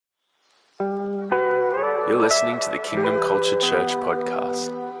You're listening to the Kingdom Culture Church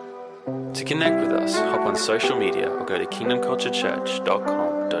podcast. To connect with us, hop on social media or go to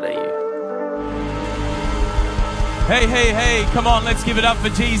kingdomculturechurch.com.au. Hey, come on, let's give it up for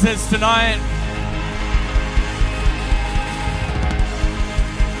Jesus tonight.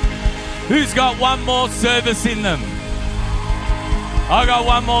 Who's got one more service in them? I got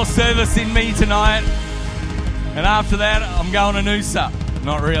one more service in me tonight. And after that, I'm going to Noosa.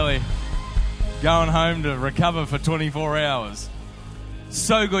 Not really. Going home to recover for 24 hours.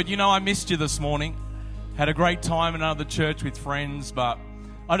 So good. You know, I missed you this morning. Had a great time in another church with friends, but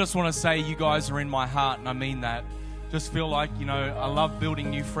I just want to say you guys are in my heart, and I mean that. Just feel like, you know, I love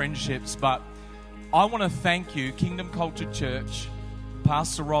building new friendships, but I want to thank you, Kingdom Culture Church,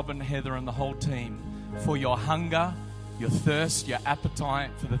 Pastor Rob and Heather and the whole team, for your hunger, your thirst, your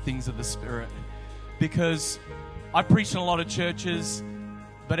appetite for the things of the Spirit. Because I preach in a lot of churches,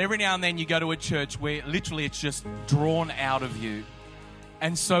 but every now and then you go to a church where literally it's just drawn out of you.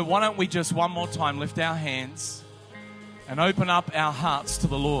 And so why don't we just one more time lift our hands and open up our hearts to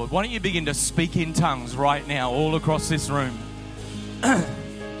the Lord. Why don't you begin to speak in tongues right now all across this room.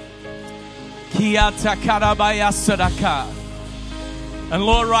 And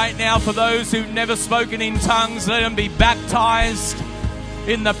Lord, right now, for those who've never spoken in tongues, let them be baptized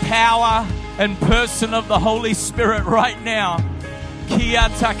in the power and person of the Holy Spirit right now. Kia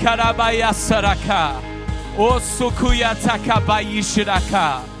takarabaya saraka. Osukuya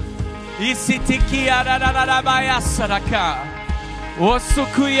takabayishiraka. Isitikia rararabaya saraka.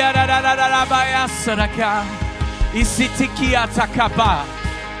 Osukuya rararabaya saraka. Isitikia takaba.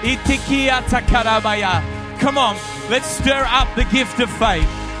 Itikia takarabaya. Come on, let's stir up the gift of faith.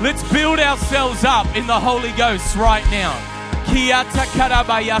 Let's build ourselves up in the Holy Ghost right now. Kia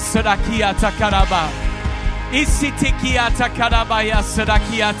takarabaya sarakia takaraba. Isitikia takarabaya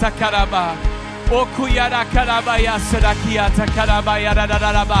sarakia takaraba. Okuyara karabaya sarakia takarabaya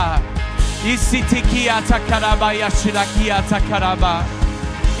rararaba. Isitikia takarabaya shirakia takaraba.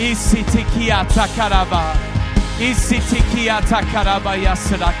 Isitikia takaraba. Isitikia takarabaya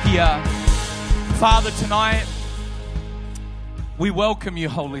sarakia. Father, tonight we welcome you,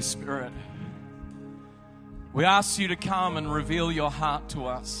 Holy Spirit. We ask you to come and reveal your heart to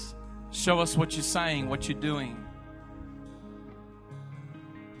us. Show us what you're saying, what you're doing.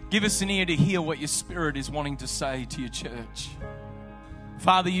 Give us an ear to hear what your Spirit is wanting to say to your church.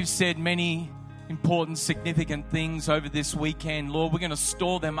 Father, you've said many important, significant things over this weekend. Lord, we're going to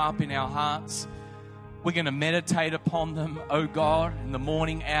store them up in our hearts. We're going to meditate upon them, oh God, in the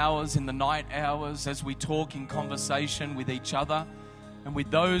morning hours, in the night hours, as we talk in conversation with each other and with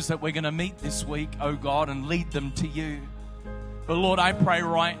those that we're going to meet this week, oh God, and lead them to you. But Lord, I pray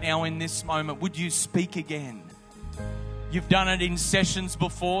right now in this moment, would you speak again? You've done it in sessions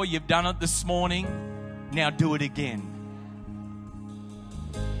before. You've done it this morning. Now do it again.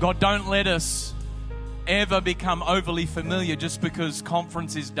 God, don't let us ever become overly familiar just because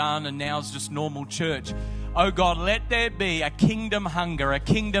conference is done and now it's just normal church. Oh God, let there be a kingdom hunger, a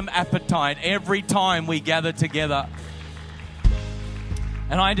kingdom appetite every time we gather together.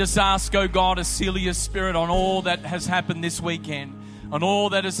 And I just ask, oh God, to seal your Spirit on all that has happened this weekend, on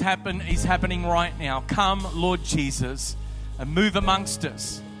all that has happened is happening right now. Come, Lord Jesus, and move amongst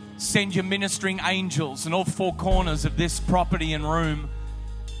us. Send your ministering angels in all four corners of this property and room.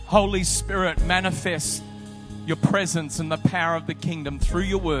 Holy Spirit, manifest your presence and the power of the kingdom through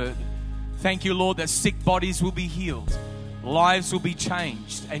your word. Thank you, Lord, that sick bodies will be healed, lives will be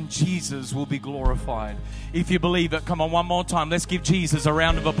changed, and Jesus will be glorified. If you believe it, come on, one more time. Let's give Jesus a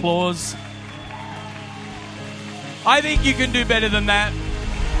round of applause. I think you can do better than that.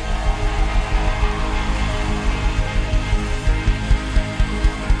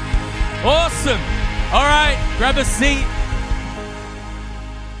 Awesome. All right, grab a seat.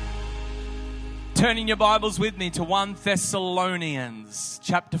 Turning your Bibles with me to 1 Thessalonians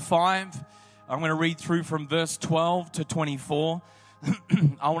chapter 5. I'm going to read through from verse 12 to 24.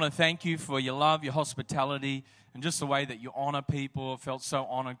 I want to thank you for your love, your hospitality, and just the way that you honor people. I felt so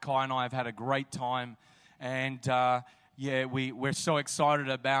honored. Kai and I have had a great time. And we're so excited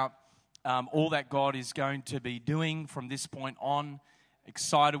about all that God is going to be doing from this point on.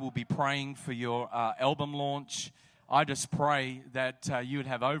 Excited, we'll be praying for your album launch. I just pray that you would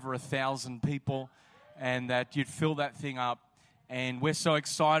have over 1,000 people and that you'd fill that thing up. And we're so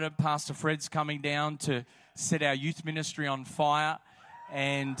excited. Pastor Fred's coming down to set our youth ministry on fire.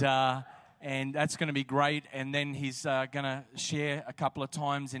 And that's going to be great. And then he's going to share a couple of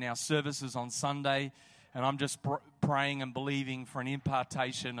times in our services on Sunday. And I'm just praying and believing for an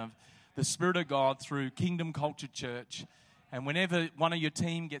impartation of the Spirit of God through Kingdom Culture Church. And whenever one of your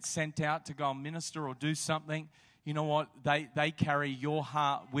team gets sent out to go and minister or do something, you know what? They carry your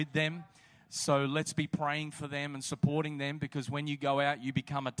heart with them. So let's be praying for them and supporting them, because when you go out, you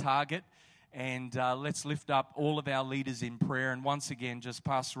become a target. And let's lift up all of our leaders in prayer. And once again, just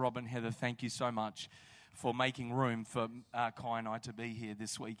Pastor Rob and Heather, thank you so much for making room for Kai and I to be here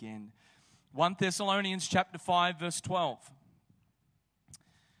this weekend. 1 Thessalonians chapter 5, verse 12.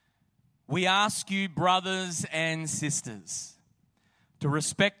 We ask you, brothers and sisters, to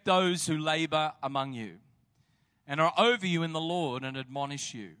respect those who labor among you and are over you in the Lord and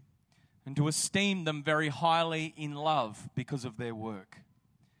admonish you, and to esteem them very highly in love because of their work.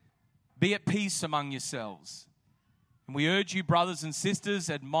 Be at peace among yourselves. And we urge you, brothers and sisters,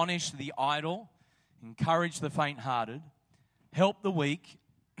 admonish the idle, encourage the faint-hearted, help the weak,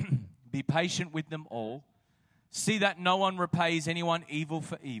 be patient with them all. See that no one repays anyone evil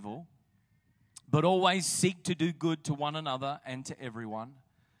for evil, but always seek to do good to one another and to everyone.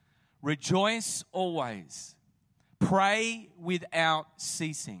 Rejoice always. Pray without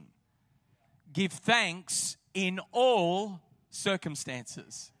ceasing. Give thanks in all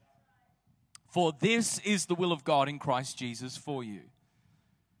circumstances. For this is the will of God in Christ Jesus for you.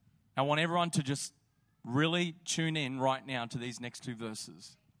 I want everyone to just really tune in right now to these next two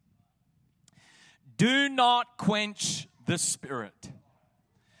verses. Do not quench the Spirit.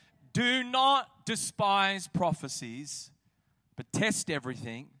 Do not despise prophecies, but test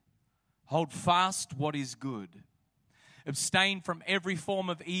everything. Hold fast what is good. Abstain from every form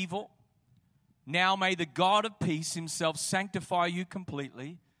of evil. Now may the God of peace himself sanctify you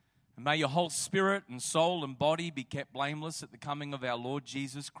completely, and may your whole spirit and soul and body be kept blameless at the coming of our Lord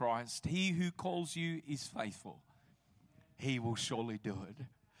Jesus Christ. He who calls you is faithful. He will surely do it.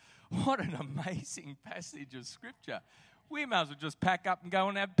 What an amazing passage of Scripture. We might as well just pack up and go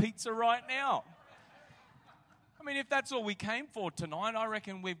and have pizza right now. I mean, if that's all we came for tonight, I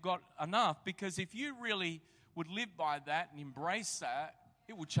reckon we've got enough, because if you really would live by that and embrace that,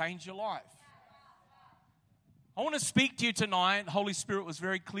 it will change your life. I want to speak to you tonight. The Holy Spirit was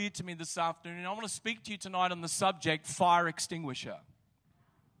very clear to me this afternoon. I want to speak to you tonight on the subject, fire extinguisher.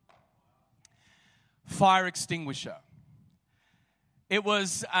 Fire extinguisher. It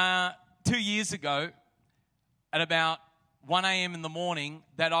was 2 years ago at about 1 a.m. in the morning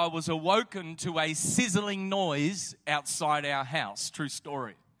that I was awoken to a sizzling noise outside our house. True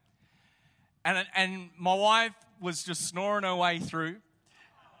story. And my wife was just snoring her way through.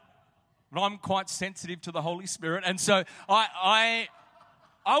 But I'm quite sensitive to the Holy Spirit. And so I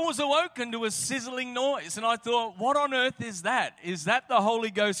was awoken to a sizzling noise. And I thought, what on earth is that? Is that the Holy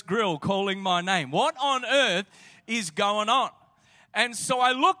Ghost grill calling my name? What on earth is going on? And so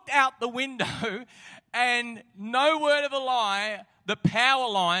I looked out the window, and no word of a lie, the power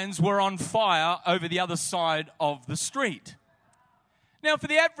lines were on fire over the other side of the street. Now, for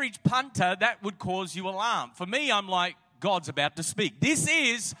the average punter, that would cause you alarm. For me, I'm like, God's about to speak. This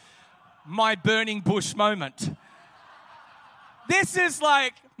is my burning bush moment. This is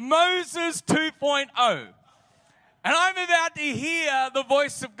like Moses 2.0. And I'm about to hear the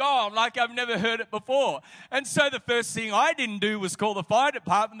voice of God like I've never heard it before. And so the first thing I didn't do was call the fire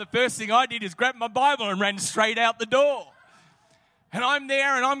department. The first thing I did is grab my Bible and ran straight out the door. And I'm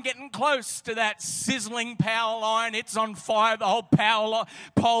there and I'm getting close to that sizzling power line. It's on fire. The whole power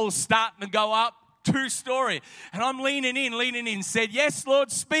pole's starting to go up. True story. And I'm leaning in, said, yes,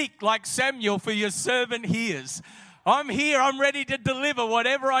 Lord, speak like Samuel, for your servant hears. I'm here. I'm ready to deliver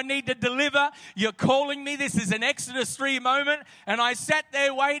whatever I need to deliver. You're calling me. This is an Exodus 3 moment. And I sat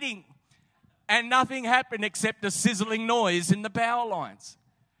there waiting, and nothing happened except a sizzling noise in the power lines.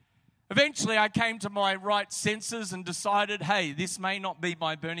 Eventually, I came to my right senses and decided, hey, this may not be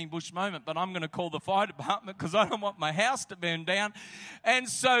my burning bush moment, but I'm going to call the fire department because I don't want my house to burn down. And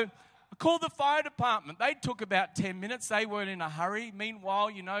so I called the fire department. They took about 10 minutes. They weren't in a hurry.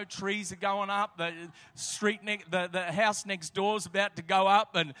 Meanwhile, you know, trees are going up. The house next door is about to go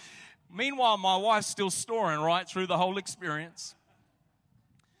up. And meanwhile, my wife's still snoring right through the whole experience.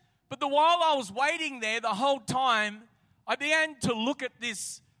 But while I was waiting there the whole time, I began to look at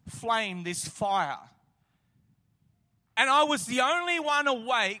this flame, this fire. And I was the only one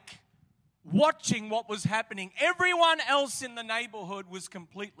awake watching what was happening. Everyone else in the neighborhood was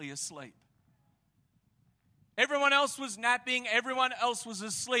completely asleep. Everyone else was napping. Everyone else was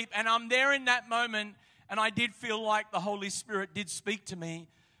asleep. And I'm there in that moment, and I did feel like the Holy Spirit did speak to me,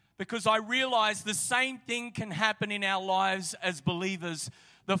 because I realized the same thing can happen in our lives as believers.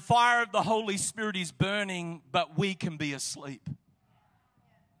 The fire of the Holy Spirit is burning, but we can be asleep.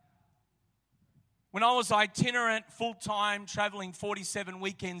 When I was itinerant, full-time, traveling 47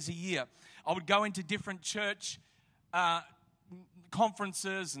 weekends a year, I would go into different church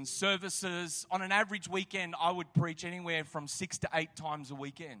conferences and services. On an average weekend, I would preach anywhere from 6 to 8 times a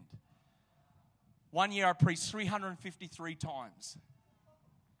weekend. One year I preached 353 times.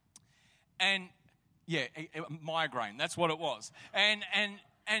 And yeah, migraine, that's what it was.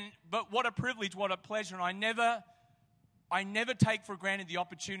 But what a privilege, what a pleasure. And I never take for granted the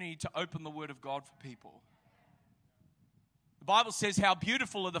opportunity to open the Word of God for people. The Bible says how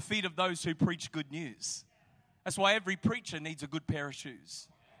beautiful are the feet of those who preach good news. That's why every preacher needs a good pair of shoes.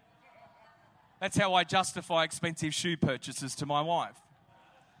 That's how I justify expensive shoe purchases to my wife.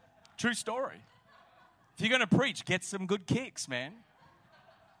 True story. If you're going to preach, get some good kicks, man.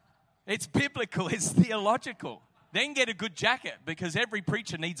 It's biblical, it's theological. Then get a good jacket, because every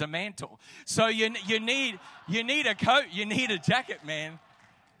preacher needs a mantle. So you need a coat, you need a jacket, man.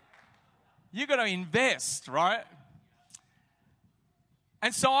 You got to invest, right?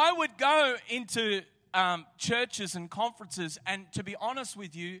 And so I would go into churches and conferences, and to be honest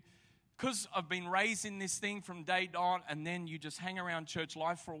with you, because I've been raised in this thing from day dot, and then you just hang around church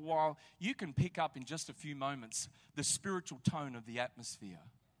life for a while, you can pick up in just a few moments the spiritual tone of the atmosphere.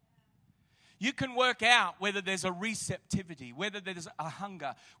 You can work out whether there's a receptivity, whether there's a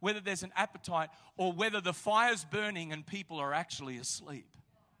hunger, whether there's an appetite, or whether the fire's burning and people are actually asleep.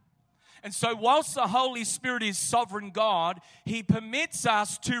 And so whilst the Holy Spirit is sovereign God, He permits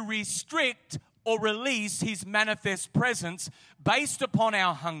us to restrict or release His manifest presence based upon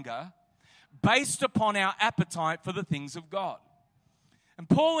our hunger, based upon our appetite for the things of God. And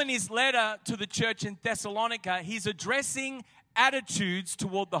Paul, in his letter to the church in Thessalonica, he's addressing attitudes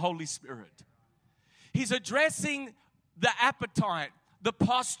toward the Holy Spirit. He's addressing the appetite, the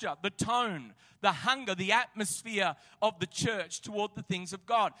posture, the tone, the hunger, the atmosphere of the church toward the things of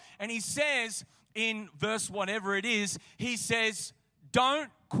God. And he says in verse whatever it is, he says, don't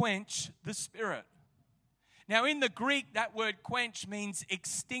quench the Spirit. Now in the Greek, that word quench means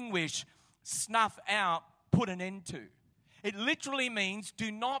extinguish, snuff out, put an end to. It literally means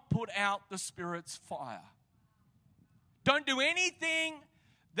do not put out the Spirit's fire. Don't do anything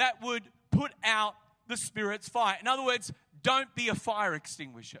that would put out the Spirit's fire. In other words, don't be a fire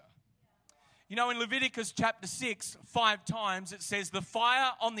extinguisher. You know, in Leviticus chapter 6, 5 times it says the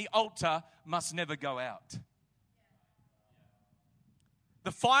fire on the altar must never go out.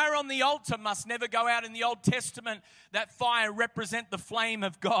 The fire on the altar must never go out. In the Old Testament, that fire represent the flame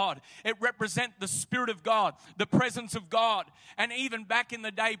of God. It represent the Spirit of God, the presence of God. And even back in the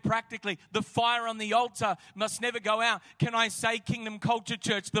day, practically, the fire on the altar must never go out. Can I say, Kingdom Culture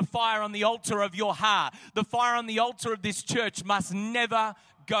Church, the fire on the altar of your heart, the fire on the altar of this church must never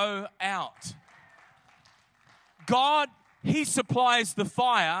go out. God, He supplies the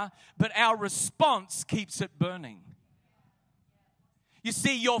fire, but our response keeps it burning. You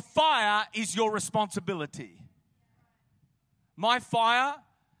see, your fire is your responsibility. My fire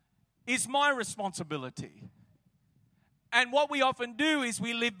is my responsibility. And what we often do is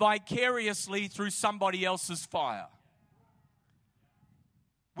we live vicariously through somebody else's fire.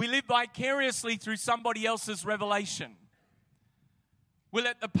 We live vicariously through somebody else's revelation. We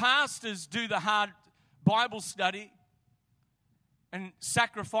let the pastors do the hard Bible study and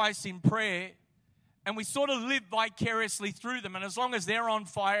sacrifice in prayer, and we sort of live vicariously through them. And as long as they're on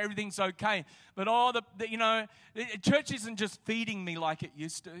fire, everything's okay. But church isn't just feeding me like it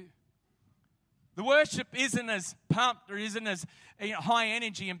used to. The worship isn't as pumped or isn't as high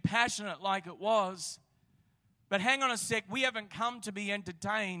energy and passionate like it was. But hang on a sec, we haven't come to be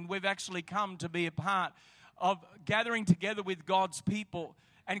entertained. We've actually come to be a part of gathering together with God's people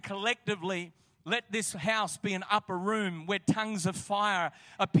and collectively let this house be an upper room where tongues of fire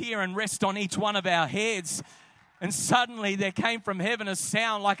appear and rest on each one of our heads. And suddenly there came from heaven a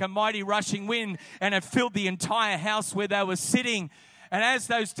sound like a mighty rushing wind, and it filled the entire house where they were sitting. And as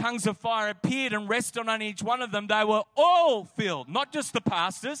those tongues of fire appeared and rested on each one of them, they were all filled. Not just the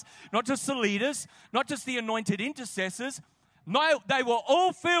pastors, not just the leaders, not just the anointed intercessors. No, they were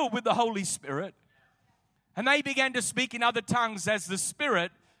all filled with the Holy Spirit. And they began to speak in other tongues as the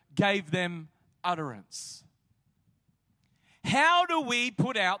Spirit gave them utterance. How do we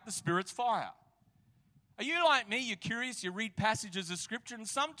put out the Spirit's fire? Are you like me? You're curious, you read passages of Scripture, and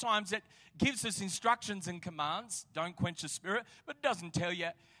sometimes it gives us instructions and commands. Don't quench the Spirit, but it doesn't tell you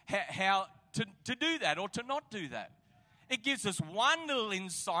how to do that or to not do that. It gives us one little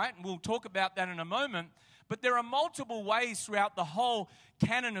insight, and we'll talk about that in a moment, but there are multiple ways throughout the whole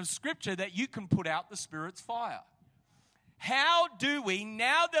canon of Scripture that you can put out the Spirit's fire. How do we,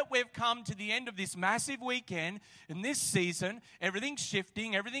 now that we've come to the end of this massive weekend, in this season, everything's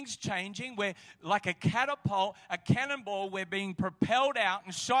shifting, everything's changing. We're like a catapult, a cannonball. We're being propelled out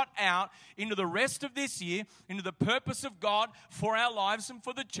and shot out into the rest of this year, into the purpose of God for our lives and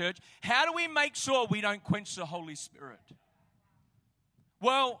for the church. How do we make sure we don't quench the Holy Spirit?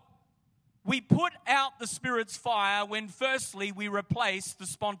 Well, we put out the Spirit's fire when firstly we replace the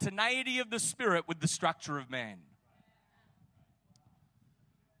spontaneity of the Spirit with the structure of man.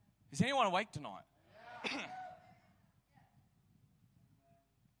 Is anyone awake tonight?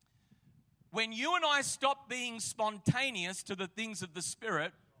 When you and I stop being spontaneous to the things of the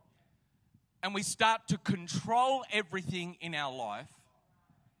Spirit and we start to control everything in our life,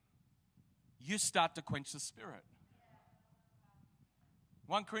 you start to quench the Spirit.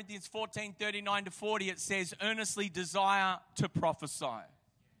 1 Corinthians 14:39-40, it says, earnestly desire to prophesy.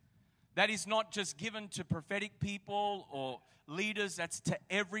 That is not just given to prophetic people or leaders, that's to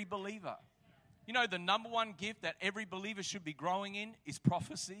every believer. You know, the number one gift that every believer should be growing in is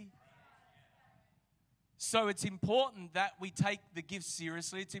prophecy. So it's important that we take the gift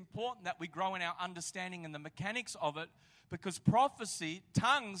seriously. It's important that we grow in our understanding and the mechanics of it, because prophecy,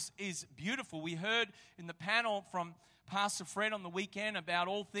 tongues, is beautiful. We heard in the panel from Pastor Fred on the weekend about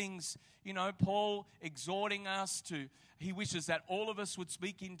all things, you know, Paul exhorting us to, he wishes that all of us would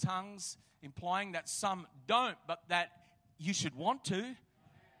speak in tongues, implying that some don't, but that you should want to,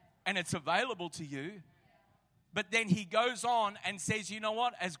 and it's available to you. But then he goes on and says, you know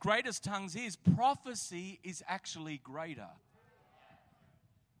what, as great as tongues is, prophecy is actually greater.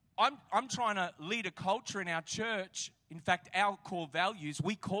 I'm trying to lead a culture in our church. In fact, our core values,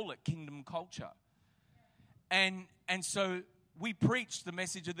 we call it kingdom culture. And so we preach the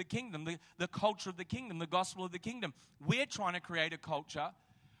message of the kingdom, the culture of the kingdom, the gospel of the kingdom. We're trying to create a culture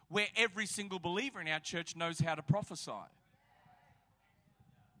where every single believer in our church knows how to prophesy.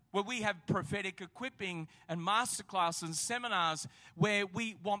 Where we have prophetic equipping and masterclass and seminars where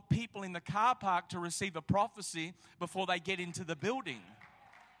we want people in the car park to receive a prophecy before they get into the building.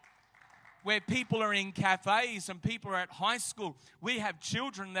 Where people are in cafes and people are at high school. We have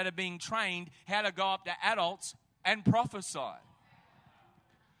children that are being trained how to go up to adults and prophesy.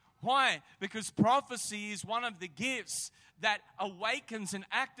 Why? Because prophecy is one of the gifts that awakens and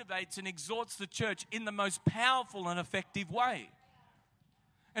activates and exhorts the church in the most powerful and effective way.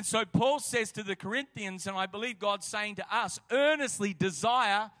 And so Paul says to the Corinthians, and I believe God's saying to us, earnestly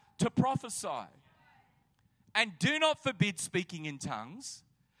desire to prophesy. And do not forbid speaking in tongues,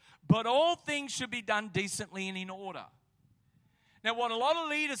 but all things should be done decently and in order. Now, what a lot of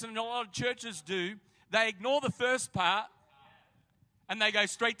leaders and a lot of churches do, they ignore the first part and they go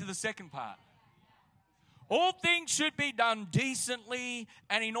straight to the second part. All things should be done decently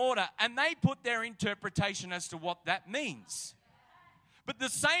and in order. And they put their interpretation as to what that means. But the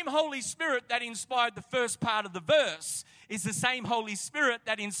same Holy Spirit that inspired the first part of the verse is the same Holy Spirit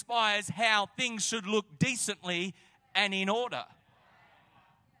that inspires how things should look decently and in order.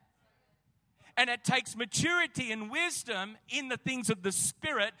 And it takes maturity and wisdom in the things of the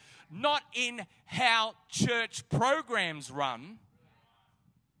Spirit, not in how church programs run,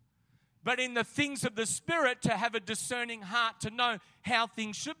 but in the things of the Spirit to have a discerning heart to know how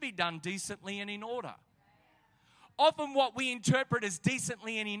things should be done decently and in order. Often what we interpret as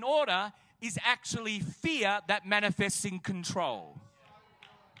decently and in order is actually fear that manifests in control.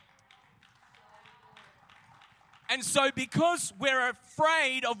 And so because we're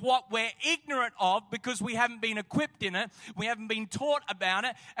afraid of what we're ignorant of, because we haven't been equipped in it, we haven't been taught about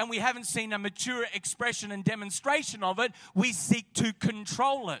it, and we haven't seen a mature expression and demonstration of it, we seek to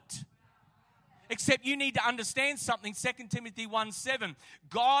control it. Except you need to understand something. 2 Timothy 1:7.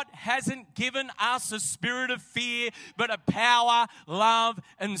 God hasn't given us a spirit of fear, but a power, love,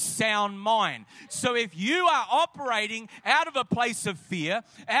 and sound mind. So if you are operating out of a place of fear,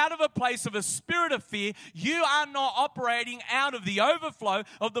 out of a place of a spirit of fear, you are not operating out of the overflow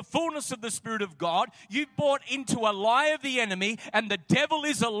of the fullness of the Spirit of God. You've bought into a lie of the enemy, and the devil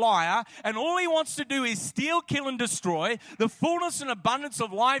is a liar, and all he wants to do is steal, kill, and destroy the fullness and abundance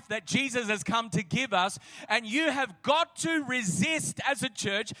of life that Jesus has come to give us. And you have got to resist as a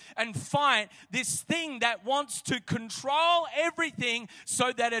church and fight this thing that wants to control everything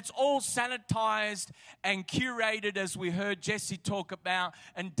so that it's all sanitized and curated, as we heard Jesse talk about,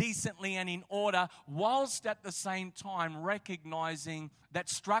 and decently and in order, whilst at the same time recognizing that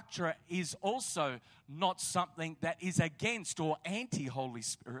structure is also not something that is against or anti-Holy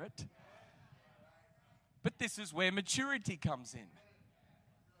Spirit. But this is where maturity comes in.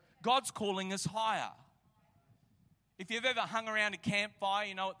 God's calling us higher. If you've ever hung around a campfire,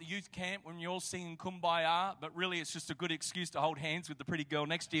 you know, at the youth camp when you're all singing Kumbaya, but really it's just a good excuse to hold hands with the pretty girl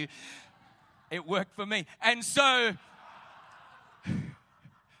next to you. It worked for me. And so,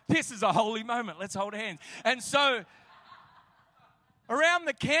 this is a holy moment. Let's hold hands. And so, around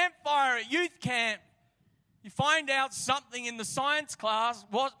the campfire at youth camp, you find out something in the science class,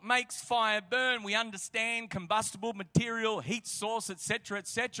 what makes fire burn. We understand combustible material, heat source, etc.,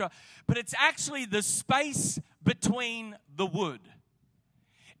 etc. But it's actually the space between the wood.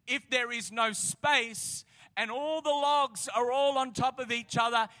 If there is no space and all the logs are all on top of each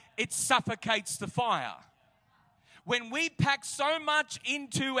other, it suffocates the fire. When we pack so much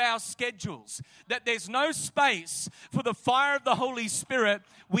into our schedules that there's no space for the fire of the Holy Spirit,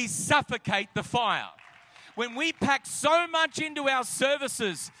 we suffocate the fire. When we pack so much into our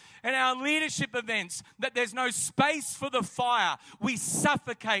services and our leadership events that there's no space for the fire, we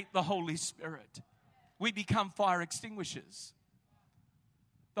suffocate the Holy Spirit. We become fire extinguishers.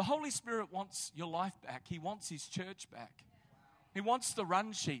 The Holy Spirit wants your life back. He wants His church back. He wants the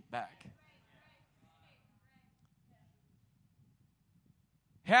run sheet back.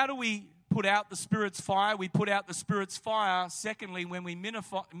 How do we put out the Spirit's fire? We put out the Spirit's fire, secondly, when we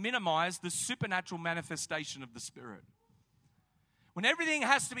minimize the supernatural manifestation of the Spirit. When everything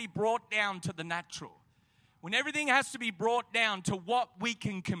has to be brought down to the natural. When everything has to be brought down to what we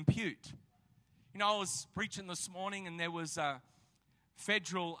can compute. You know, I was preaching this morning and there was a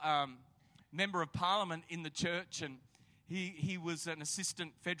federal member of parliament in the church, and he was an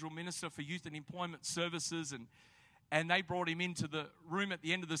assistant federal minister for youth and employment services, and they brought him into the room at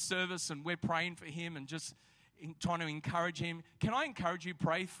the end of the service, and we're praying for him and just trying to encourage him. Can I encourage you,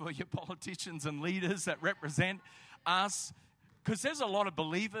 pray for your politicians and leaders that represent us? Because there's a lot of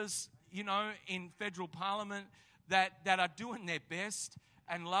believers, you know, in federal parliament that are doing their best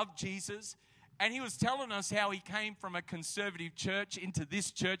and love Jesus. And he was telling us how he came from a conservative church into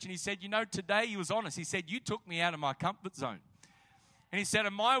this church. And he said, you know, today he was honest. He said, you took me out of my comfort zone. And he said,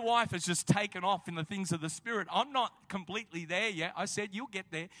 and my wife has just taken off in the things of the Spirit. I'm not completely there yet. I said, you'll get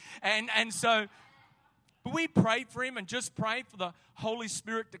there. And so, but we prayed for him and just prayed for the Holy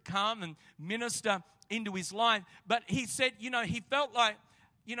Spirit to come and minister into his life. But he said, you know, he felt like,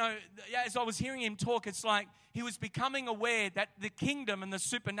 you know, as I was hearing him talk, it's like he was becoming aware that the kingdom and the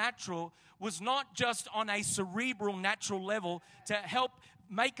supernatural was not just on a cerebral, natural level to help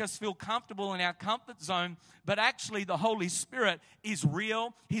make us feel comfortable in our comfort zone, but actually the Holy Spirit is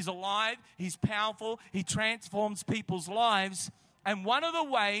real, He's alive, He's powerful, He transforms people's lives. And one of the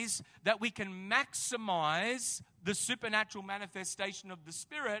ways that we can maximize the supernatural manifestation of the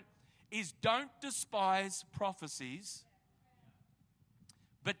Spirit is don't despise prophecies,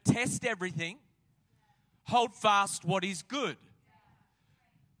 but test everything, hold fast what is good.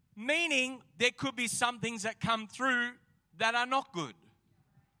 Meaning there could be some things that come through that are not good.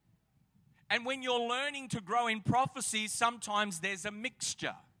 And when you're learning to grow in prophecy, sometimes there's a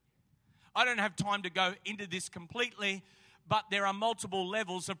mixture. I don't have time to go into this completely, but there are multiple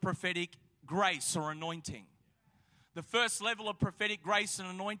levels of prophetic grace or anointing. The first level of prophetic grace and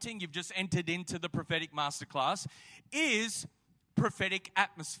anointing, you've just entered into the prophetic masterclass, is prophetic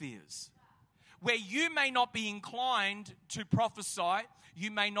atmospheres. Where you may not be inclined to prophesy,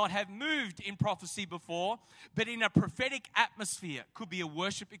 you may not have moved in prophecy before, but in a prophetic atmosphere, could be a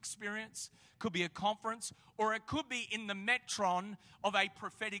worship experience, could be a conference, or it could be in the metron of a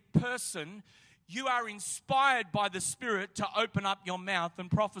prophetic person, you are inspired by the Spirit to open up your mouth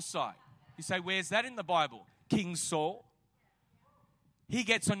and prophesy. You say, where's that in the Bible? King Saul. He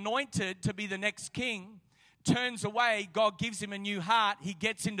gets anointed to be the next king, turns away, God gives him a new heart, he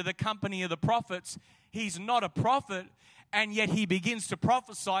gets into the company of the prophets. He's not a prophet, and yet he begins to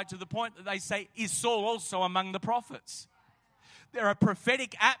prophesy to the point that they say, is Saul also among the prophets? There are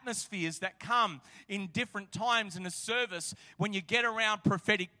prophetic atmospheres that come in different times in a service. When you get around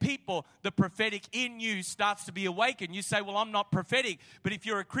prophetic people, the prophetic in you starts to be awakened. You say, well, I'm not prophetic. But if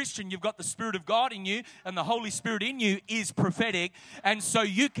you're a Christian, you've got the Spirit of God in you, and the Holy Spirit in you is prophetic. And so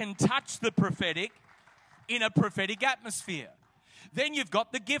you can touch the prophetic in a prophetic atmosphere. Then you've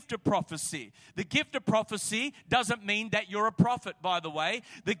got the gift of prophecy. The gift of prophecy doesn't mean that you're a prophet, by the way.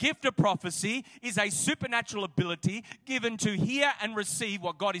 The gift of prophecy is a supernatural ability given to hear and receive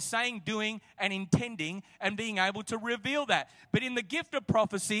what God is saying, doing, and intending, and being able to reveal that. But in the gift of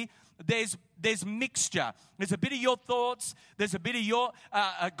prophecy, there's mixture. There's a bit of your thoughts. There's a bit of your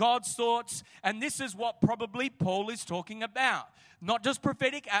God's thoughts. And this is what probably Paul is talking about. not just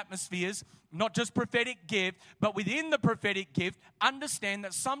prophetic atmospheres, not just prophetic gift, but within the prophetic gift, understand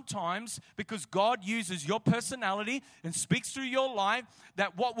that sometimes, because God uses your personality and speaks through your life,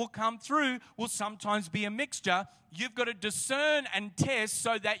 that what will come through will sometimes be a mixture. You've got to discern and test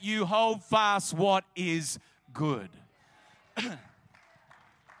so that you hold fast what is good.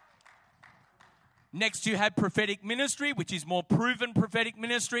 Next, you have prophetic ministry, which is more proven prophetic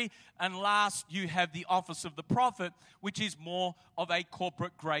ministry. And last, you have the office of the prophet, which is more of a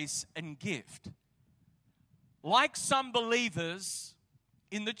corporate grace and gift. Like some believers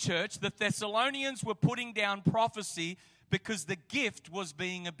in the church, the Thessalonians were putting down prophecy because the gift was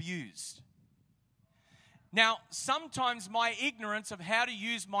being abused. Now, sometimes my ignorance of how to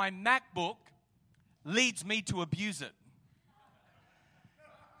use my MacBook leads me to abuse it.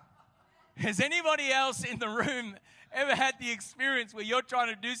 Has anybody else in the room ever had the experience where you're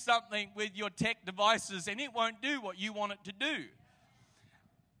trying to do something with your tech devices and it won't do what you want it to do?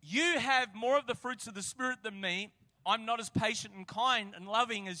 You have more of the fruits of the Spirit than me. I'm not as patient and kind and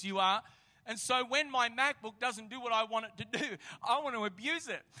loving as you are. And so when my MacBook doesn't do what I want it to do, I want to abuse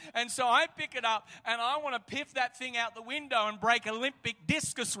it. And so I pick it up and I want to piff that thing out the window and break Olympic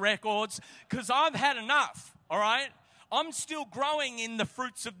discus records because I've had enough, all right? I'm still growing in the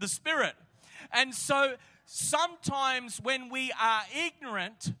fruits of the Spirit. And so sometimes when we are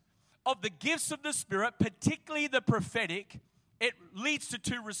ignorant of the gifts of the Spirit, particularly the prophetic, it leads to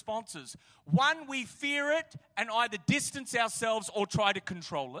two responses. One, we fear it and either distance ourselves or try to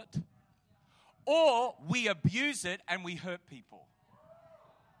control it. Or we abuse it and we hurt people.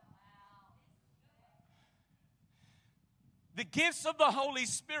 The gifts of the Holy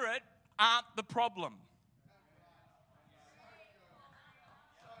Spirit aren't the problem.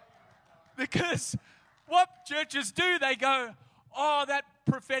 Because what churches do, they go, oh, that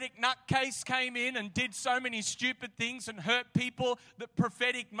prophetic nutcase came in and did so many stupid things and hurt people, that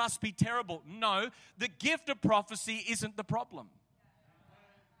prophetic must be terrible. No, the gift of prophecy isn't the problem.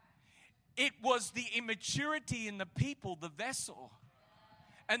 It was the immaturity in the people, the vessel,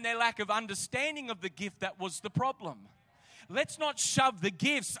 and their lack of understanding of the gift that was the problem. Let's not shove the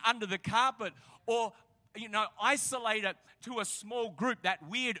gifts under the carpet or isolate it to a small group, that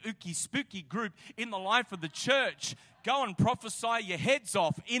weird, ooky, spooky group in the life of the church. Go and prophesy your heads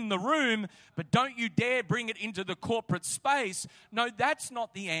off in the room, but don't you dare bring it into the corporate space. No, that's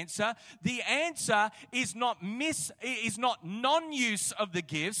not the answer. The answer is not non-use of the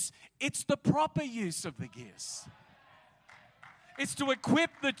gifts. It's the proper use of the gifts. It's to equip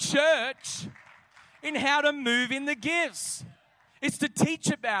the church in how to move in the gifts. It's to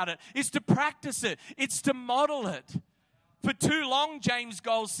teach about it. It's to practice it. It's to model it. For too long, James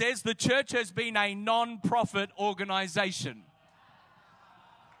Gold says, the church has been a non-profit organization.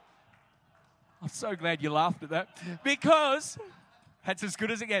 I'm so glad you laughed at that. Because, that's as good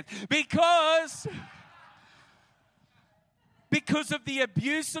as it gets. Because of the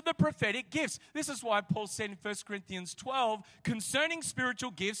abuse of the prophetic gifts. This is why Paul said in 1 Corinthians 12, concerning spiritual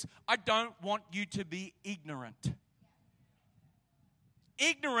gifts, I don't want you to be ignorant.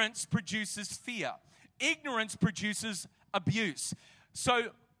 Ignorance produces fear. Ignorance produces abuse.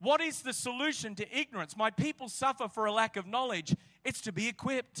 So what is the solution to ignorance? My people suffer for a lack of knowledge. It's to be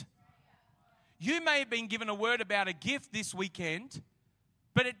equipped. You may have been given a word about a gift this weekend,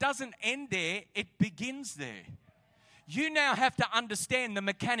 but it doesn't end there. It begins there. You now have to understand the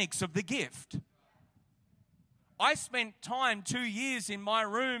mechanics of the gift. I spent time 2 years in my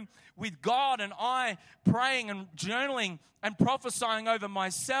room with God and I praying and journaling and prophesying over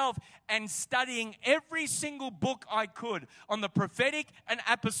myself and studying every single book I could on the prophetic and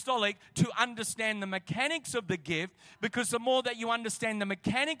apostolic to understand the mechanics of the gift, because the more that you understand the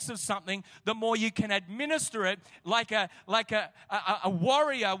mechanics of something, the more you can administer it like a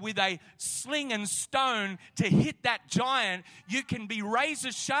warrior with a sling and stone to hit that giant. You can be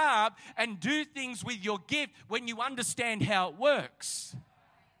razor sharp and do things with your gift when you understand how it works.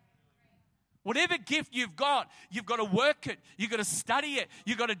 Whatever gift you've got to work it. You've got to study it.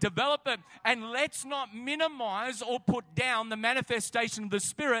 You've got to develop it. And let's not minimize or put down the manifestation of the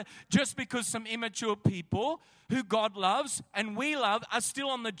Spirit just because some immature people who God loves and we love are still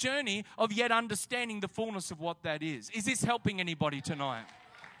on the journey of yet understanding the fullness of what that is. Is this helping anybody tonight?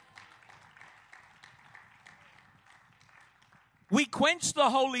 We quench the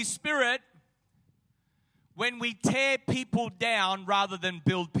Holy Spirit when we tear people down rather than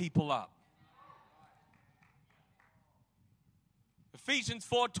build people up. Ephesians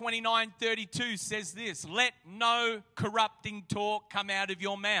 4:29-32 says this, let no corrupting talk come out of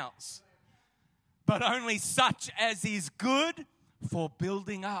your mouths, but only such as is good for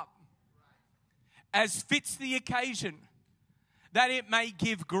building up, as fits the occasion, that it may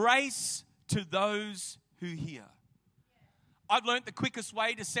give grace to those who hear. I've learnt the quickest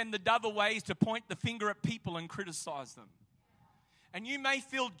way to send the dove away is to point the finger at people and criticize them. And you may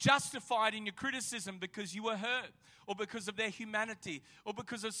feel justified in your criticism because you were hurt, or because of their humanity, or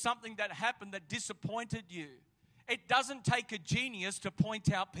because of something that happened that disappointed you. It doesn't take a genius to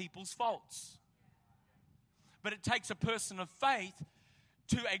point out people's faults. But it takes a person of faith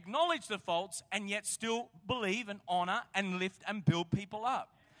to acknowledge the faults and yet still believe and honor and lift and build people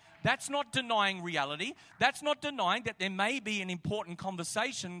up. That's not denying reality. That's not denying that there may be an important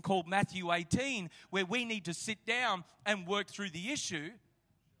conversation called Matthew 18 where we need to sit down and work through the issue.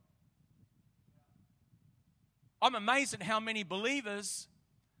 I'm amazed at how many believers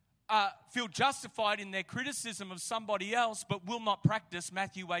feel justified in their criticism of somebody else but will not practice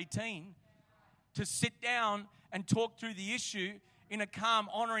Matthew 18 to sit down and talk through the issue in a calm,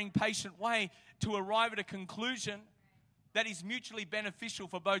 honoring, patient way to arrive at a conclusion that is mutually beneficial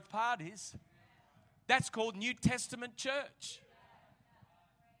for both parties. That's called New Testament church.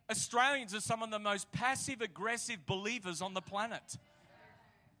 Australians are some of the most passive-aggressive believers on the planet.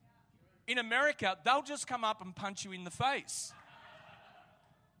 In America, they'll just come up and punch you in the face.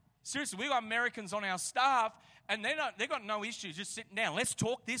 Seriously, we've got Americans on our staff, and they've got no issues just sitting down. Let's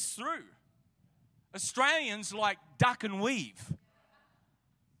talk this through. Australians like duck and weave.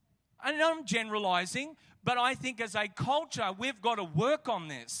 I know I'm generalizing, but I think as a culture, we've got to work on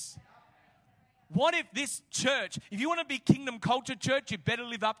this. What if this church, if you want to be Kingdom Culture Church, you better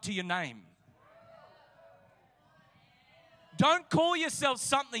live up to your name. Don't call yourself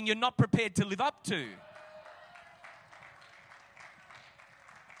something you're not prepared to live up to.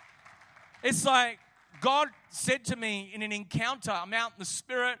 It's like God said to me in an encounter, I'm out in the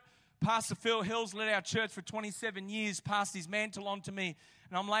Spirit. Pastor Phil Hills led our church for 27 years, passed his mantle on to me.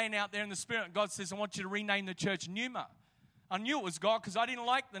 And I'm laying out there in the Spirit, and God says, I want you to rename the church Pneuma. I knew it was God because I didn't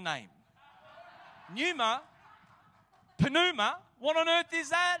like the name. Pneuma, what on earth is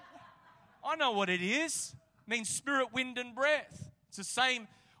that? I know what it is. It means spirit, wind, and breath. It's the same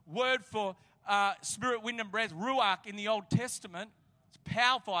word for spirit, wind, and breath, ruach, in the Old Testament. It's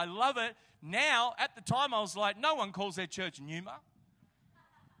powerful. I love it. Now, at the time, I was like, no one calls their church Pneuma.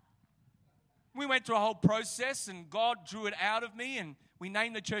 We went through a whole process, and God drew it out of me, and we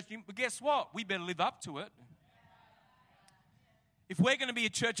named the church. But guess what? We better live up to it. If we're going to be a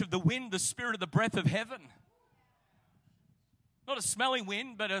church of the wind, the spirit of the breath of heaven, not a smelly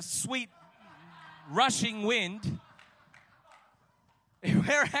wind, but a sweet, rushing wind, if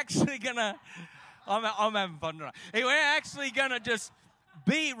we're actually going to, I'm having fun tonight. If we're actually going to just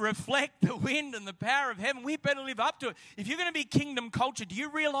reflect the wind and the power of heaven, we better live up to it. If you're going to be Kingdom Culture, do you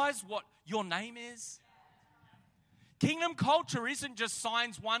realize what your name is? Kingdom Culture isn't just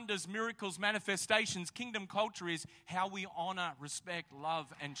signs, wonders, miracles, manifestations. Kingdom Culture is how we honor, respect,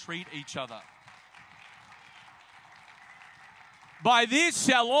 love, and treat each other. By this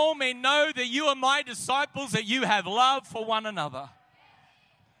shall all men know that you are my disciples, that you have love for one another.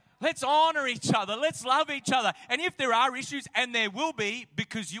 Let's honor each other. Let's love each other. And if there are issues, and there will be,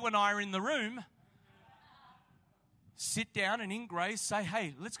 because you and I are in the room, sit down and in grace say,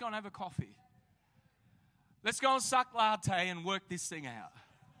 hey, let's go and have a coffee. Let's go and suck latte and work this thing out.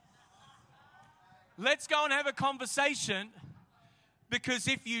 Let's go and have a conversation, because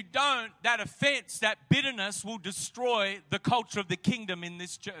if you don't, that offense, that bitterness will destroy the culture of the kingdom in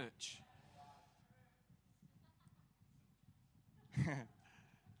this church.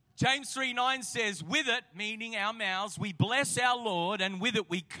 James 3:9 says, with it, meaning our mouths, we bless our Lord, and with it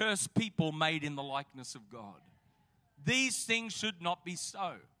we curse people made in the likeness of God. These things should not be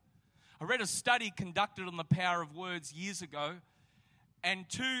so. I read a study conducted on the power of words years ago, and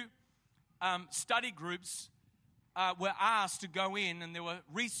two study groups were asked to go in, and there were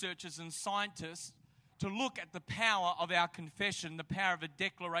researchers and scientists to look at the power of our confession, the power of a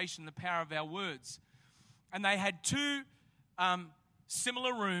declaration, the power of our words. And they had two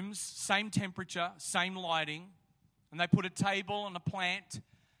similar rooms, same temperature, same lighting, and they put a table and a plant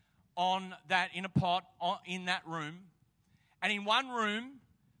on that, in a pot in that room. And in one room,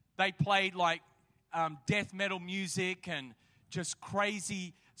 they played like death metal music and just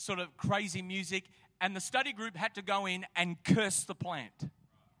crazy music. And the study group had to go in and curse the plant.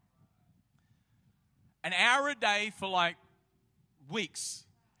 An hour a day for like weeks.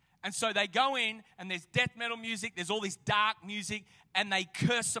 And so they go in, and there's death metal music, there's all this dark music, and they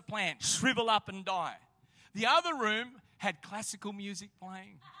curse the plant, shrivel up and die. The other room had classical music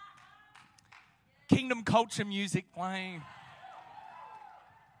playing, Kingdom Culture music playing,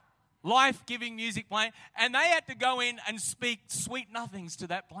 life-giving music playing, and they had to go in and speak sweet nothings to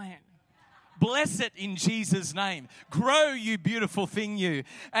that plant. bless it in Jesus' name. Grow, you beautiful thing, you.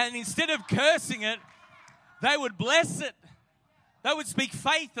 And instead of cursing it, they would bless it. They would speak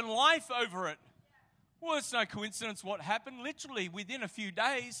faith and life over it. Well, it's no coincidence what happened. Literally, within a few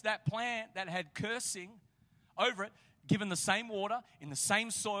days, that plant that had cursing over it, given the same water, in the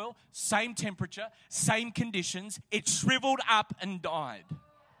same soil, same temperature, same conditions, it shriveled up and died.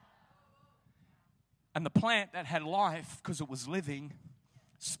 And the plant that had life, because it was living,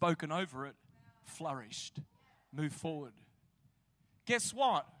 spoken over it, flourished, moved forward. Guess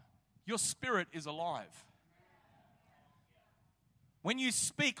what? Your spirit is alive. When you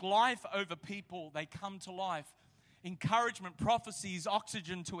speak life over people, they come to life. Encouragement, prophecy is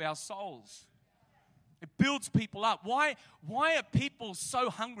oxygen to our souls. It builds people up. Why are people so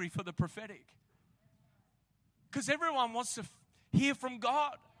hungry for the prophetic? Because everyone wants to hear from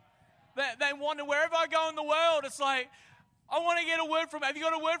God. They want to, wherever I go in the world, it's like, I want to get a word from, have you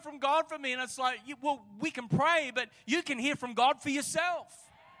got a word from God for me? And it's like, well, we can pray, but you can hear from God for yourself.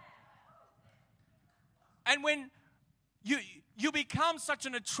 And when you become such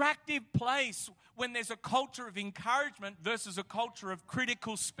an attractive place when there's a culture of encouragement versus a culture of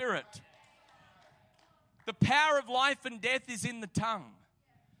critical spirit. The power of life and death is in the tongue.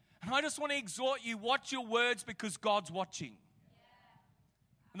 And I just want to exhort you, watch your words because God's watching.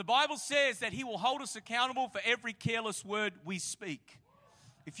 And the Bible says that He will hold us accountable for every careless word we speak.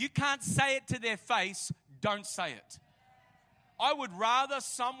 If you can't say it to their face, don't say it. I would rather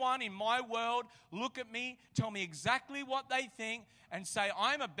someone in my world look at me, tell me exactly what they think, and say,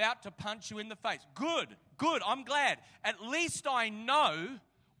 I'm about to punch you in the face. Good, I'm glad. At least I know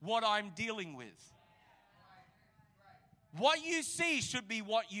what I'm dealing with. What you see should be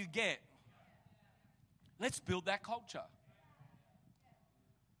what you get. Let's build that culture.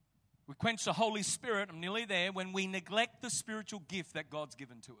 We quench the Holy Spirit, I'm nearly there, when we neglect the spiritual gift that God's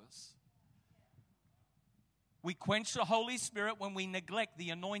given to us. We quench the Holy Spirit when we neglect the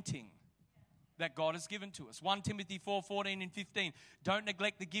anointing that God has given to us. 1 Timothy 4:14 and 15. Don't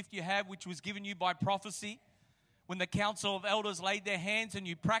neglect the gift you have, which was given you by prophecy. When the council of elders laid their hands and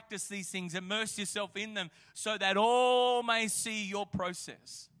you practice these things, immerse yourself in them so that all may see your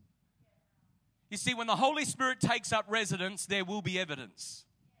process. You see, when the Holy Spirit takes up residence, there will be evidence.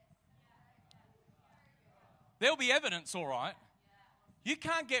 There'll be evidence, all right. You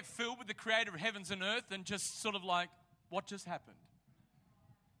can't get filled with the creator of heavens and earth and just sort of like, what just happened?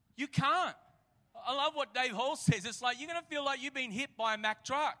 You can't. I love what Dave Hall says. It's like you're going to feel like you've been hit by a Mack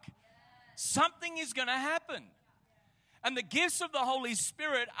truck. Something is going to happen. And the gifts of the Holy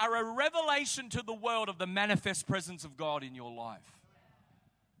Spirit are a revelation to the world of the manifest presence of God in your life.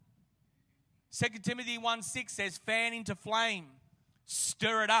 2 Timothy 1:6 says, fan into flame,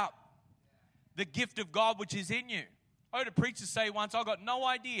 stir it up, the gift of God which is in you. I heard a preacher say once, I got no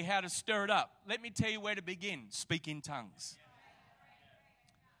idea how to stir it up. Let me tell you where to begin. Speak in tongues.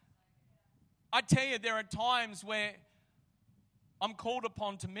 I tell you, there are times where I'm called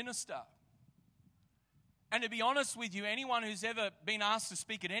upon to minister. And to be honest with you, anyone who's ever been asked to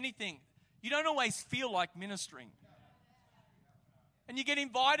speak at anything, you don't always feel like ministering. And you get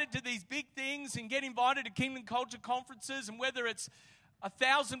invited to these big things and get invited to Kingdom Culture conferences, and whether it's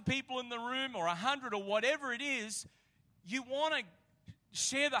 1,000 people in the room or 100 or whatever it is, you want to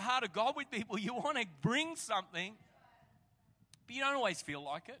share the heart of God with people. You want to bring something, but you don't always feel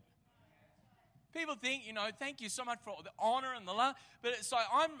like it. People think, thank you so much for the honor and the love. But it's like,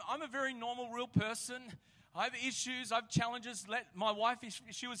 I'm a very normal, real person. I have issues. I have challenges. My wife, if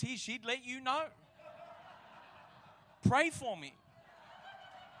she was here, she'd let you know. Pray for me.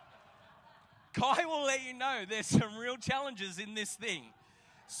 Guy will let you know there's some real challenges in this thing.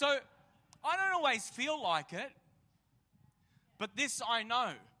 So I don't always feel like it. But this I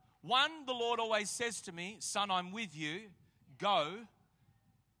know. One, the Lord always says to me, son, I'm with you. Go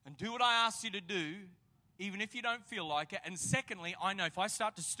and do what I ask you to do, even if you don't feel like it. And secondly, I know if I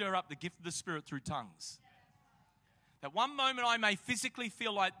start to stir up the gift of the Spirit through tongues, that one moment I may physically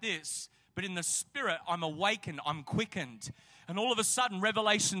feel like this, but in the Spirit I'm awakened, I'm quickened. And all of a sudden,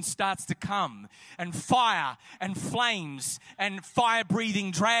 revelation starts to come, and fire and flames and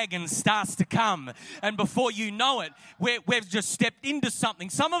fire-breathing dragon starts to come. And before you know it, we've just stepped into something.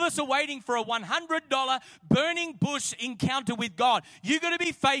 Some of us are waiting for a $100 burning bush encounter with God. You've got to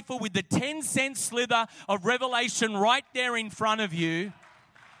be faithful with the 10-cent slither of revelation right there in front of you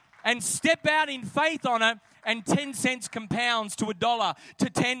and step out in faith on it. And 10 cents compounds to $1, to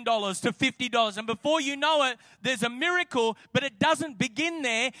 $10, to $50. And before you know it, there's a miracle, but it doesn't begin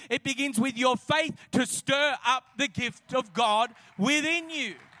there. It begins with your faith to stir up the gift of God within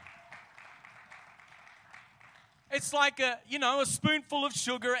you. It's like a spoonful of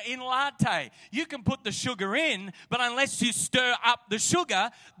sugar in latte. You can put the sugar in, but unless you stir up the sugar,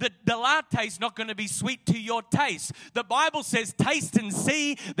 the latte's not going to be sweet to your taste. The Bible says, taste and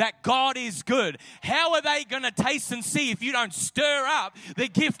see that God is good. How are they going to taste and see if you don't stir up the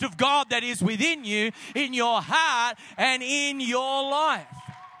gift of God that is within you, in your heart, and in your life?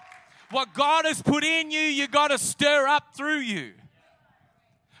 What God has put in you got to stir up through you.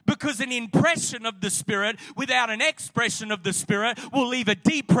 Because an impression of the Spirit without an expression of the Spirit will leave a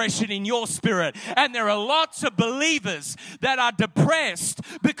depression in your spirit. And there are lots of believers that are depressed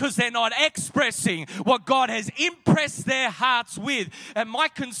because they're not expressing what God has impressed their hearts with. And my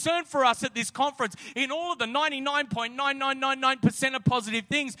concern for us at this conference, in all of the 99.9999% of positive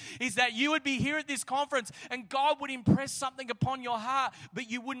things, is that you would be here at this conference and God would impress something upon your heart, but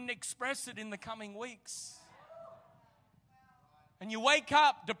you wouldn't express it in the coming weeks. And you wake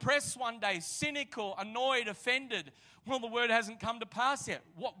up depressed one day, cynical, annoyed, offended. Well, the word hasn't come to pass yet.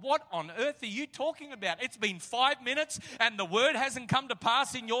 What on earth are you talking about? It's been 5 minutes and the word hasn't come to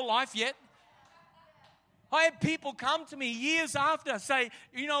pass in your life yet? I had people come to me years after say,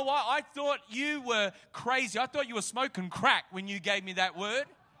 you know what, I thought you were crazy. I thought you were smoking crack when you gave me that word.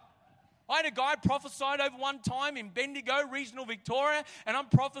 I had a guy prophesied over one time in Bendigo, regional Victoria, and I'm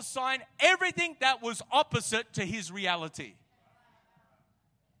prophesying everything that was opposite to his reality.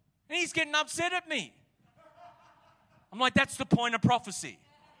 And he's getting upset at me. I'm like, that's the point of prophecy.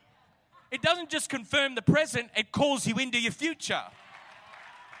 It doesn't just confirm the present, it calls you into your future.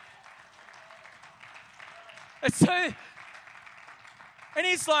 And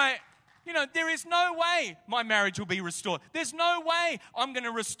he's like, there is no way my marriage will be restored. There's no way I'm going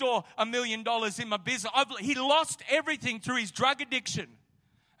to restore $1 million in my business. He lost everything through his drug addiction.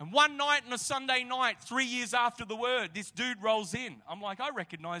 And one night on a Sunday night, 3 years after the word, this dude rolls in. I'm like, I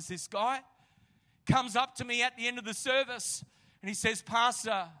recognize this guy. Comes up to me at the end of the service and he says, Pastor,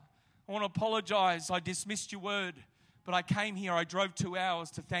 I want to apologize. I dismissed your word, but I came here. I drove 2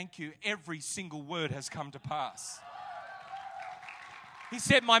 hours to thank you. Every single word has come to pass. He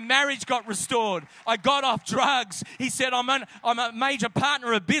said, my marriage got restored. I got off drugs. He said, I'm a major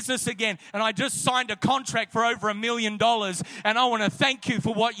partner of business again. And I just signed a contract for over $1 million. And I want to thank you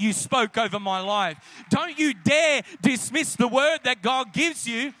for what you spoke over my life. Don't you dare dismiss the word that God gives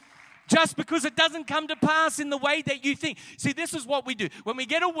you just because it doesn't come to pass in the way that you think. See, this is what we do. When we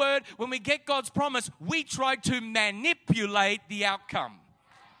get a word, when we get God's promise, we try to manipulate the outcome.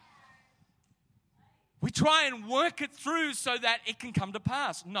 We try and work it through so that it can come to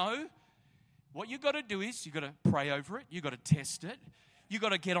pass. No. What you've got to do is you've got to pray over it. You've got to test it. You've got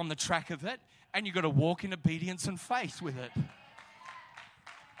to get on the track of it. And you've got to walk in obedience and faith with it.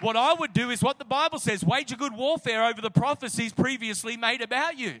 What I would do is what the Bible says, wage a good warfare over the prophecies previously made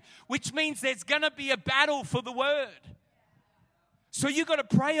about you. Which means there's going to be a battle for the word. So you've got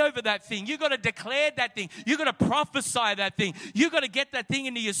to pray over that thing. You've got to declare that thing. You've got to prophesy that thing. You've got to get that thing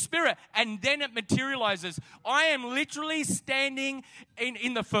into your spirit, and then it materializes. I am literally standing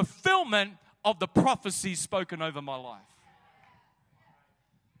in the fulfillment of the prophecies spoken over my life.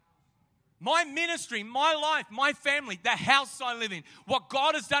 My ministry, my life, my family, the house I live in, what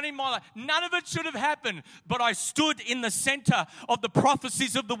God has done in my life, none of it should have happened. But I stood in the center of the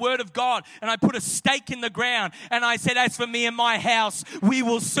prophecies of the Word of God, and I put a stake in the ground, and I said, as for me and my house, we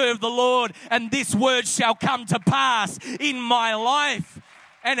will serve the Lord, and this word shall come to pass in my life.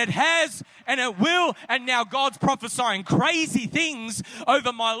 And it has, and it will, and now God's prophesying crazy things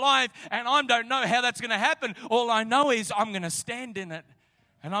over my life, and I don't know how that's going to happen. All I know is I'm going to stand in it.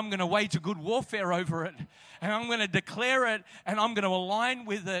 And I'm going to wage a good warfare over it. And I'm going to declare it. And I'm going to align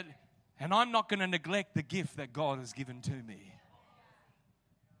with it. And I'm not going to neglect the gift that God has given to me.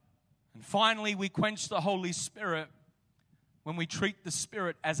 And finally, we quench the Holy Spirit when we treat the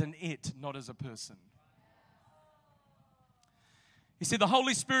Spirit as an it, not as a person. You see, the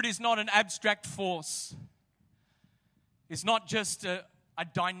Holy Spirit is not an abstract force. It's not just a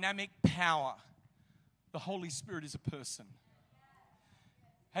dynamic power. The Holy Spirit is a person.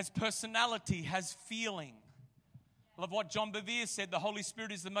 Has personality, has feeling. I love what John Bevere said, the Holy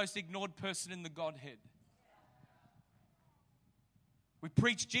Spirit is the most ignored person in the Godhead. We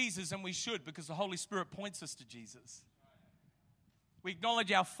preach Jesus, and we should, because the Holy Spirit points us to Jesus. We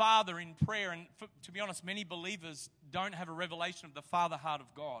acknowledge our Father in prayer, and to be honest, many believers don't have a revelation of the Father heart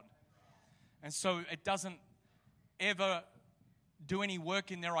of God. And so it doesn't ever do any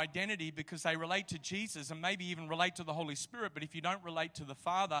work in their identity because they relate to Jesus and maybe even relate to the Holy Spirit. But if you don't relate to the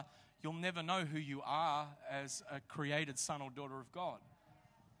Father, you'll never know who you are as a created son or daughter of God.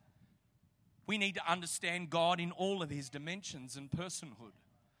 We need to understand God in all of his dimensions and personhood.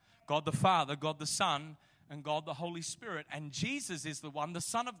 God the Father, God the Son, and God the Holy Spirit. And Jesus is the one, the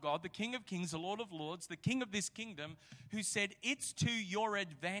Son of God, the King of Kings, the Lord of Lords, the King of this kingdom, who said, it's to your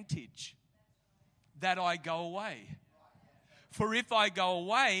advantage that I go away. For if I go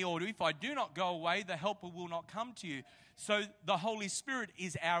away, or if I do not go away, the helper will not come to you. So the Holy Spirit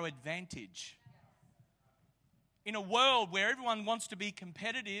is our advantage. In a world where everyone wants to be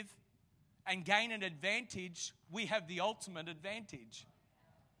competitive and gain an advantage, we have the ultimate advantage.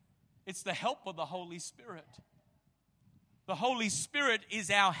 It's the help of the Holy Spirit. The Holy Spirit is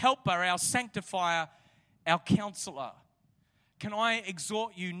our helper, our sanctifier, our counselor. Can I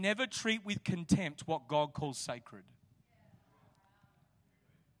exhort you, never treat with contempt what God calls sacred.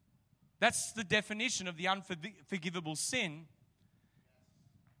 That's the definition of the unforgivable sin,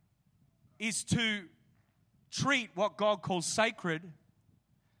 is to treat what God calls sacred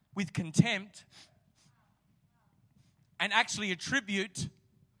with contempt and actually attribute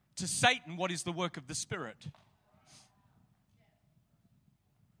to Satan what is the work of the Spirit.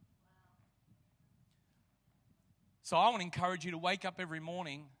 So I want to encourage you to wake up every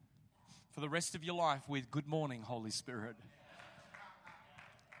morning for the rest of your life with good morning, Holy Spirit.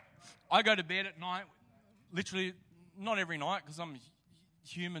 I go to bed at night, literally not every night because I'm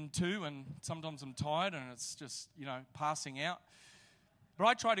human too, and sometimes I'm tired and it's just, passing out. But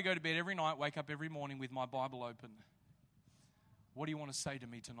I try to go to bed every night, wake up every morning with my Bible open. What do you want to say to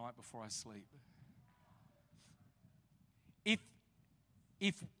me tonight before I sleep?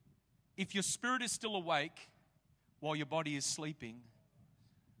 If your spirit is still awake while your body is sleeping,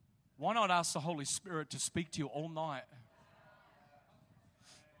 why not ask the Holy Spirit to speak to you all night?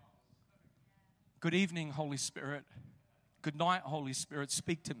 Good evening, Holy Spirit. Good night, Holy Spirit.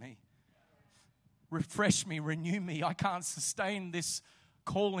 Speak to me. Refresh me, renew me. I can't sustain this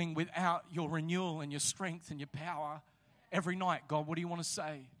calling without your renewal and your strength and your power. Every night, God, what do you want to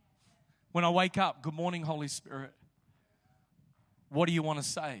say? When I wake up, good morning, Holy Spirit. What do you want to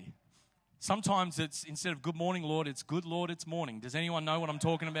say? Sometimes it's, instead of good morning, Lord, it's good, Lord, it's morning. Does anyone know what I'm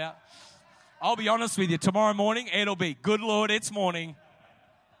talking about? I'll be honest with you. Tomorrow morning, it'll be good, Lord, it's morning.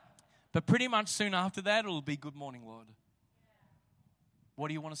 But pretty much soon after that, it'll be good morning, Lord. What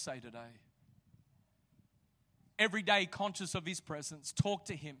do you want to say today? Every day, conscious of His presence, talk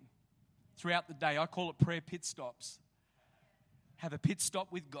to Him throughout the day. I call it prayer pit stops. Have a pit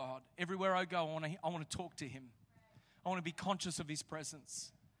stop with God. Everywhere I go, I want to talk to Him. I want to be conscious of His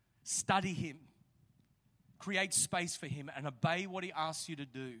presence. Study Him. Create space for Him and obey what He asks you to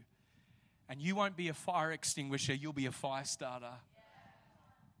do. And you won't be a fire extinguisher, you'll be a fire starter.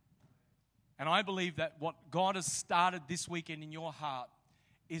 And I believe that what God has started this weekend in your heart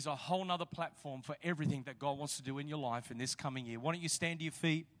is a whole nother platform for everything that God wants to do in your life in this coming year. Why don't you stand to your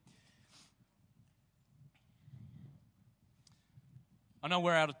feet? I know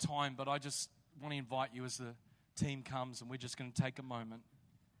we're out of time, but I just want to invite you as the team comes, and we're just going to take a moment.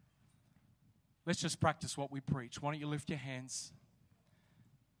 Let's just practice what we preach. Why don't you lift your hands?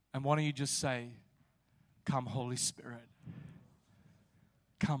 And why don't you just say, come, Holy Spirit.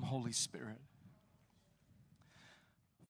 Come, Holy Spirit.